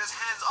manages to get his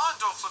hands on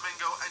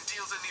Doflamingo and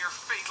deals a near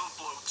fatal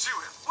blow to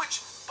him,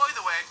 which, by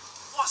the way,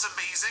 was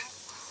amazing.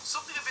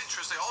 Something of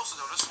interest I also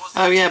noticed was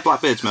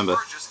Blackbeard's member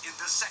in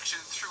this section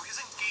through his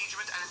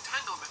engagement and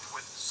entanglement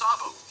with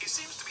Sabo. He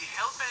seems to be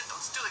hell-bent on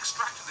still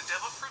extracting the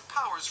devil fruit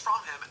powers from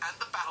him, and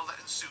the battle that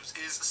ensues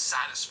is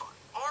satisfying.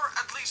 Or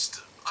at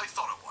least, I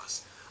thought it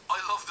was. I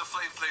love the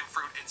flame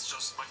fruit, it's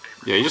just my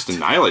favorite. Yeah, he just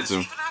annihilates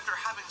him. Even after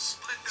having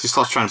split He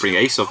starts trying to bring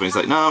Ace up and he's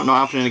like, no,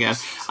 not happening again.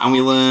 And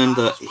we learned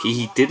that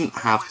he didn't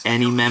have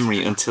any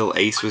memory until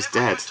Ace was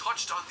dead.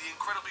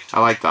 I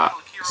like that.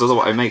 Because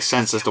otherwise it makes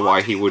sense as to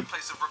why he would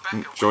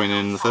join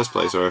in the first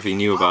place, or if he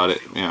knew about it,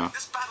 you know.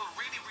 This battle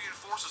really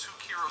reinforces who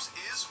Kiros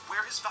is,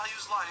 where his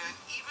values lie, and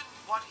even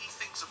what he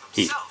thinks of himself.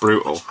 He's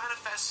brutal. Which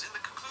manifests in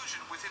the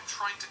conclusion with him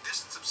trying to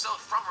distance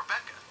himself from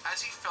Rebecca, as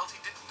he felt he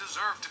didn't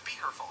deserve to be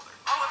her father.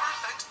 However,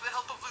 thanks to the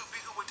help of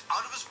Luffy, who went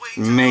out of his way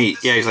to Mate,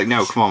 yeah, he's like,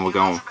 no, come on, we're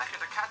going. Rebecca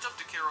to catch up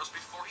to Kiros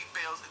before he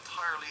bails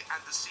entirely,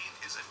 and the scene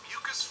is a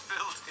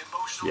mucus-filled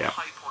emotional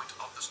high point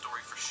of the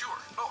story for sure.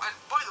 Oh, and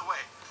by the way,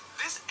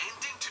 this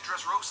ending to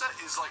Dressrosa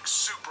is like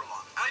super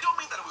long. And I don't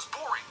mean that it was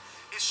boring,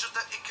 it's just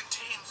that it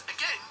contains,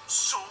 again,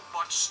 so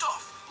much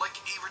stuff. Like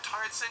a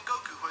retired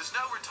Sengoku who is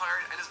now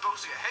retired and is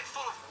boasting a head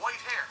full of white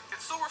hair.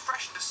 It's so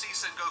refreshing to see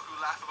Sengoku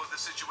laugh about the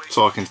situation.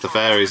 Talking to the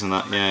fairies and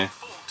that, yeah.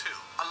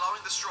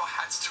 Allowing the Straw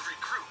Hats to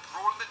regroup,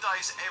 rolling the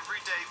dice every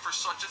day for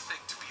such a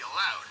thing to be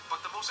allowed.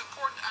 But the most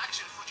important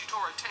action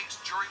Fujitora takes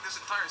during this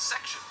entire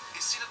section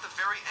is seen at the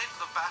very end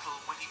of the battle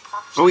when he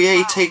purposely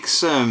he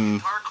takes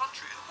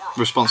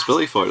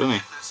responsibility for it,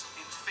 doesn't he?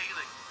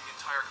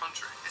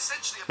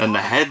 And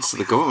the heads of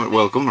the government,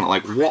 world government, are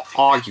like, what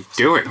are you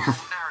doing?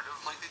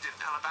 Like they did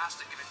in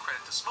Alabasta, giving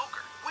credit to Smoker,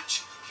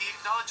 which he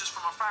acknowledges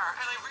from afar,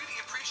 and I really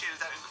appreciated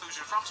that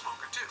inclusion from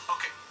Smoker too.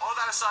 Okay, all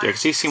that aside, Yeah,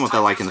 because he's seen what they're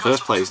like in the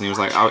first place, and he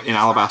was like, in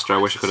Alabasta, I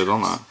wish I could have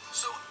done that.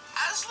 So,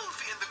 as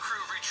Luffy and the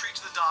crew retreat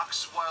to the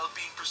docks while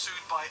being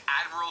pursued by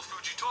Admiral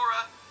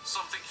Fujitora,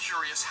 something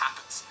curious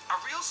happens. A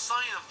real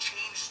sign of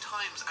changed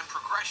times and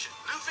progression.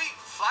 Luffy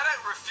flat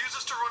out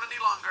refuses to run any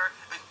longer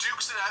and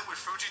dukes it out with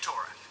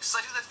Fujitora,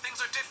 citing that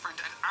things are different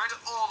and aren't at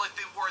all like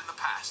they were in the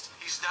past.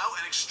 He's now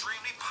an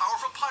extremely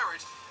powerful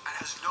pirate and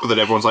has no... But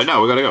then everyone's like,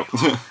 no, we gotta go.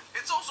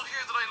 It's also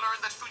here that I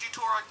learned that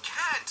Fujitora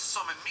can't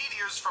summon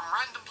meteors from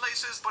random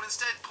places, but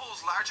instead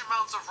pulls large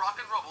amounts of rock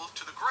and rubble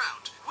to the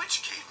ground,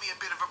 which gave me a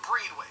bit of a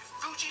brainwave.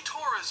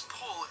 Fujitora's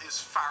pull is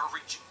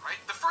far-reaching, right?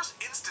 The first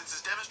instance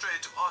is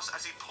demonstrated to us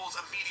as he pulls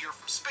a meteor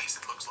from space,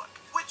 it looks like,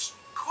 which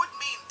could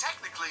mean,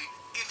 technically,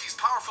 if he's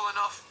powerful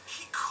enough,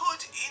 he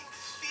could, in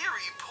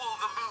theory, pull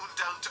the moon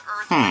down to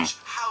Earth, which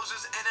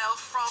houses NL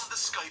from the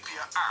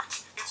Skypia arc.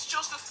 It's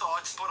just a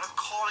thought, but I'm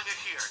calling it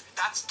here.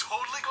 That's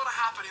totally going to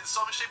happen in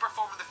some shape or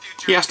form in the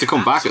future. He has to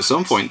come back at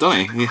some point,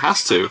 doesn't he? He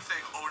has to.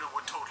 Oda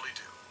would totally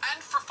do.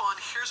 And for fun,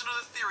 here's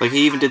another theory. Like,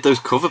 he even did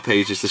those cover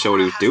pages to show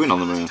what he was doing on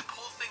the moon. To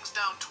pull things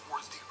down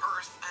towards the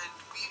Earth, and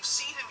we've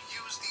seen him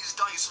use these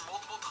dice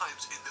multiple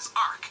times in this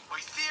arc. My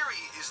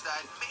theory is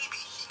that maybe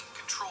he can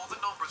control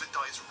the number the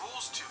dice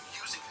rolls to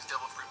using his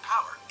Devil Fruit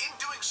power. In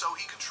doing so,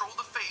 he controlled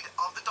the fate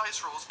of the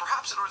dice rolls,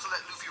 perhaps in order to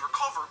let Luffy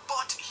recover,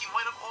 but he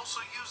might have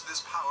also used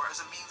this power as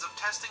a means of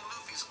testing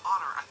Luffy's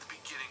honor at the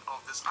beginning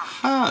of this arc.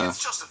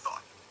 It's just a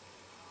thought.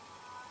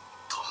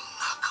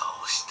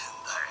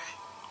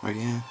 Oh,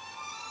 yeah.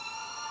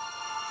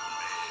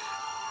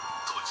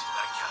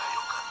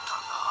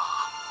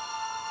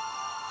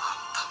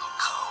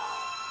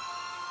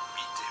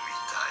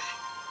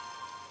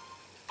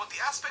 But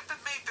the aspect that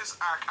made this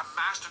arc a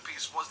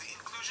masterpiece was the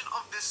inclusion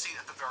of this scene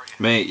at the very end.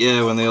 Mate,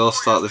 yeah, when they all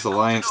start this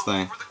alliance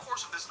thing. Over the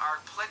course of this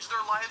arc, pledged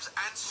their lives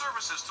and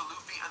services to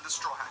Luffy and the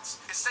Straw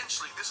Hats.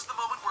 Essentially, this is the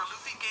moment where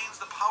Luffy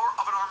gains the power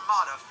of an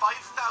armada,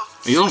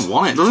 5,000. He doesn't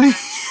want it, does he?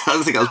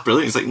 I think that was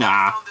brilliant. He's like,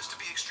 nah. What I found this to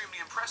be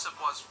extremely impressive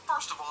was,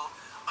 first of all,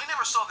 I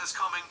never saw this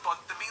coming,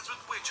 but the means with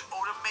which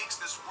Oda makes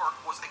this work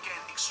was again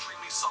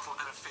extremely subtle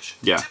and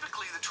efficient. Yeah.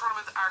 Typically, the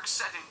tournament arc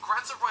setting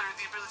grants a writer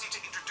the ability to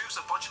introduce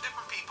a bunch of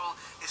different people,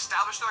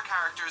 establish their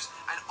characters,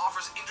 and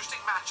offers interesting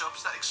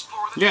matchups that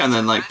explore the Yeah, and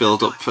then like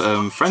build up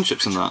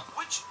friendships and that.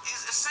 Which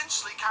is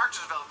essentially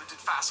character development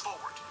in Fast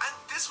Forward. And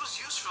this was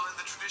useful in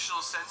the traditional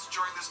sense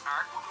during this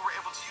arc when we were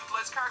able to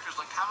utilize characters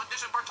like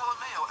Cavendish and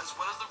Bartolomeo as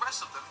well as the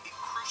rest of them in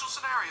crucial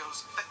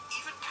scenarios that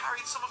even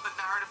carried some of the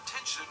narrative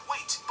tension and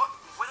weight. But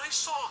when I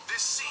saw this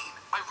scene,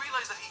 I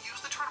realized that he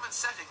used the tournament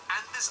setting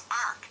and this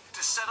arc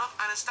to set up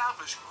and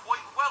establish,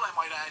 quite well I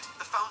might add,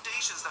 the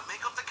foundations that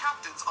make up the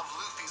captains of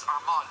Luffy's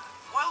armada.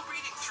 While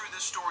reading through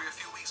this story a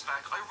few weeks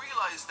back, I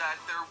realized that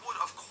there would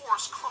of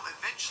course come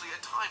eventually a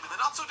time in the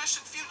not so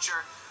distant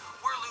future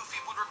where Luffy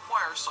would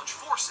require such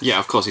forces.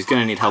 Yeah, of course, he's going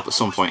to need help at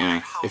some point, you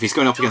know. If he's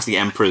going up against the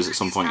Emperors at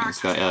some point,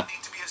 he's got, yeah.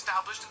 Need to be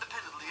established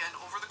independently, and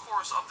over the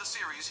course of the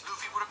series,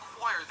 Luffy would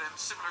acquire them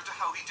similar to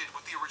how he did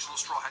with the original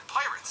Straw Hat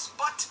Pirates.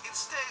 But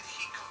instead,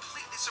 he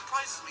completely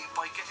surprises me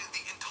by getting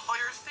the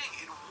entire thing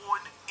in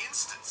one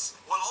instance,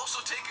 while also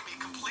taking me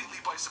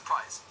completely by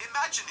surprise.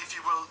 Imagine, if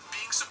you will,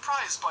 being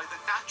surprised by the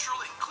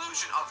natural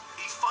inclusion of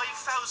a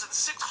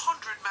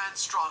 5,600-man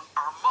strong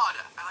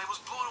armada, and I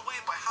was blown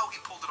away by how he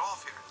pulled it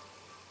off here.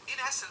 In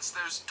essence,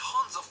 there's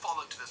tons of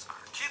fallout to this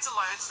arc. Kid's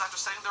alliance is after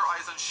setting their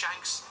eyes on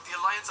Shanks. The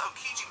alliance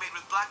Aokiji made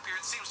with Blackbeard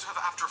seems to have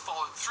after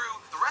fallen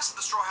through. The rest of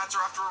the Straw Hats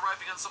are after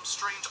arriving on some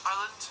strange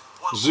island,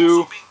 while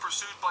also being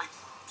pursued by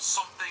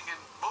something,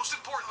 and most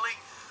importantly,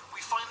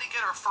 we finally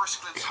get our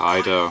first glimpse of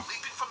Kaido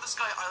leaping from the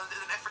Sky Island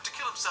in an effort to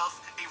kill himself,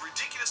 a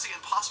ridiculously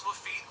impossible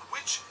feat,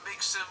 which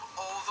makes him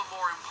all the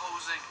more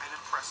imposing and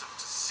impressive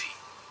to see.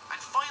 And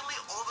finally,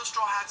 all the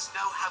Straw Hats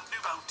now have new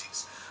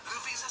bounties.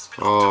 Luffy's has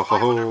been up to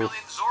 500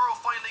 million. Zoro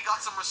finally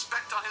got some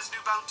respect on his new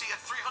bounty at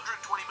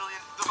 320 million.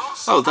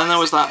 The then there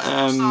was that,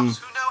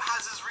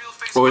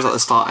 what was that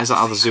the start? Is that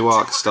how the Zoo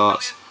arc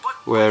starts?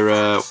 Where,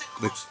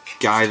 the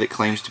guy that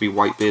claims to be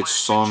Whitebeard's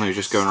son who's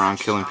just going around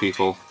killing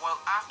people.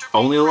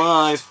 Only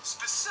alive!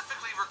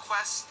 Specifically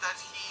requests that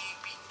he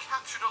be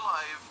captured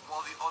alive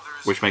while the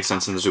others... Which makes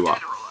sense in the Zoo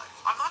arc.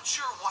 I'm not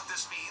sure what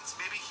this means.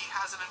 Maybe he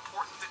has an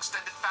important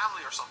extended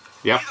family or something.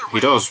 Yep, he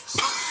does.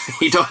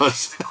 He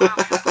does.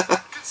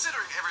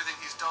 Considering everything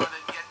he's done,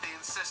 and yet they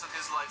insist on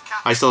his life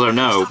capture. I still don't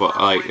know, but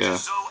like, yeah.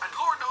 And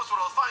Lord knows what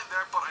I'll find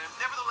there, but I am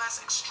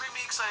nevertheless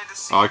extremely excited to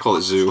see. Oh, I call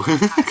it zoo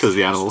because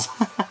the animals.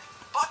 But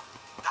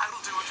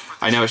that'll do it for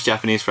this. I know it's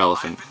Japanese for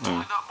elephant. I've been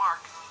Not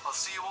Mark. I'll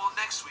see you all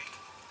next week,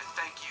 and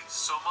thank you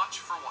so much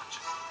for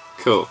watching.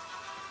 Cool.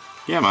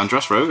 Yeah, man,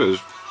 Dressrosa is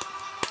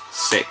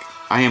sick.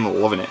 I am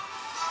loving it.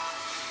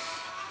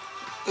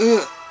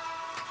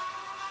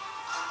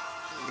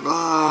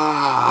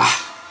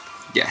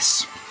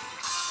 Yes.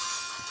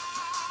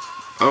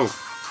 Oh.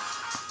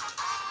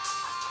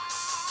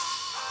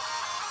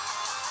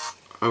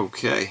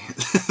 Okay.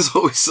 There's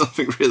always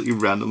something really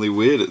randomly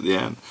weird at the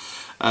end.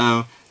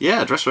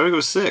 Yeah, Dressrosa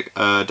was sick.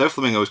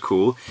 Doflamingo was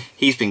cool.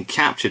 He's been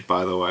captured,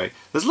 by the way.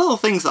 There's little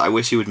things that I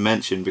wish he would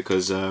mention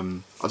because, I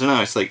don't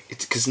know, it's like,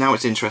 because now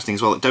it's interesting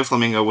as well that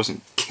Doflamingo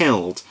wasn't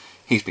killed,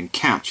 he's been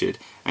captured,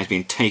 and he's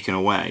been taken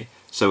away.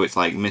 So it's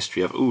like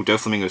mystery of, ooh,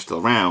 Doflamingo's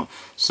still around.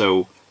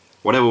 So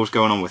whatever was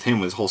going on with him,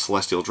 with his whole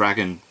Celestial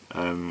Dragon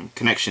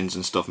connections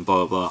and stuff and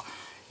blah, blah, blah.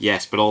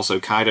 Yes, but also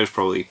Kaido's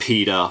probably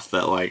peed off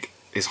that, like,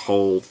 his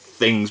whole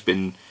thing's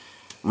been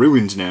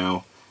ruined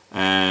now.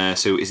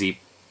 So is he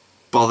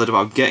bothered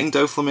about getting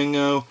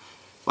Doflamingo?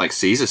 Like,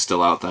 Caesar's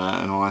still out there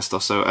and all that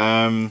stuff. So,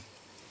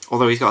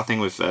 although he's got a thing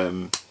with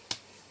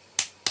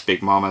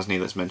Big Mom, hasn't he,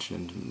 that's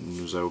mentioned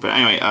in Zoe. But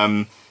anyway,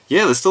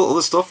 yeah, there's still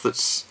other stuff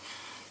that's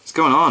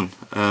going on.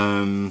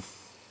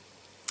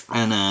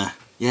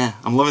 Yeah,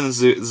 I'm loving the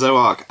Zoe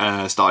arc.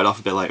 Started off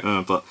a bit like,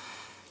 but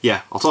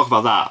yeah, I'll talk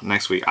about that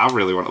next week. I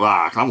really want to,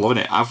 I'm loving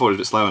it. I thought it was a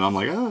bit slow and I'm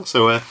like, oh.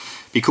 So,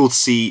 be cool to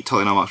see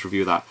Totally Not Mark's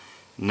review of that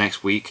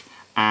next week.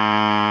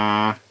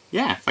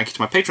 Yeah, thank you to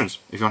my patrons.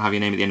 If you want to have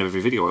your name at the end of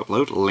every video I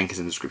upload, link is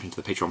in the description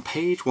to the Patreon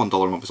page. $1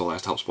 a month is all there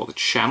to help support the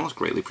channel. It's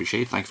greatly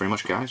appreciated. Thank you very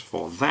much, guys,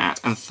 for that.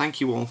 And thank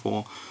you all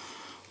for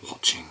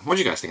watching. What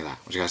do you guys think of that?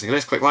 What do you guys think of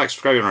this? Click like,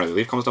 subscribe, and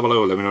leave comments down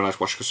below. Let me know what you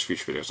watch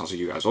future videos. And I'll see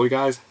you guys, all you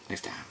guys,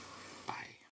 next time.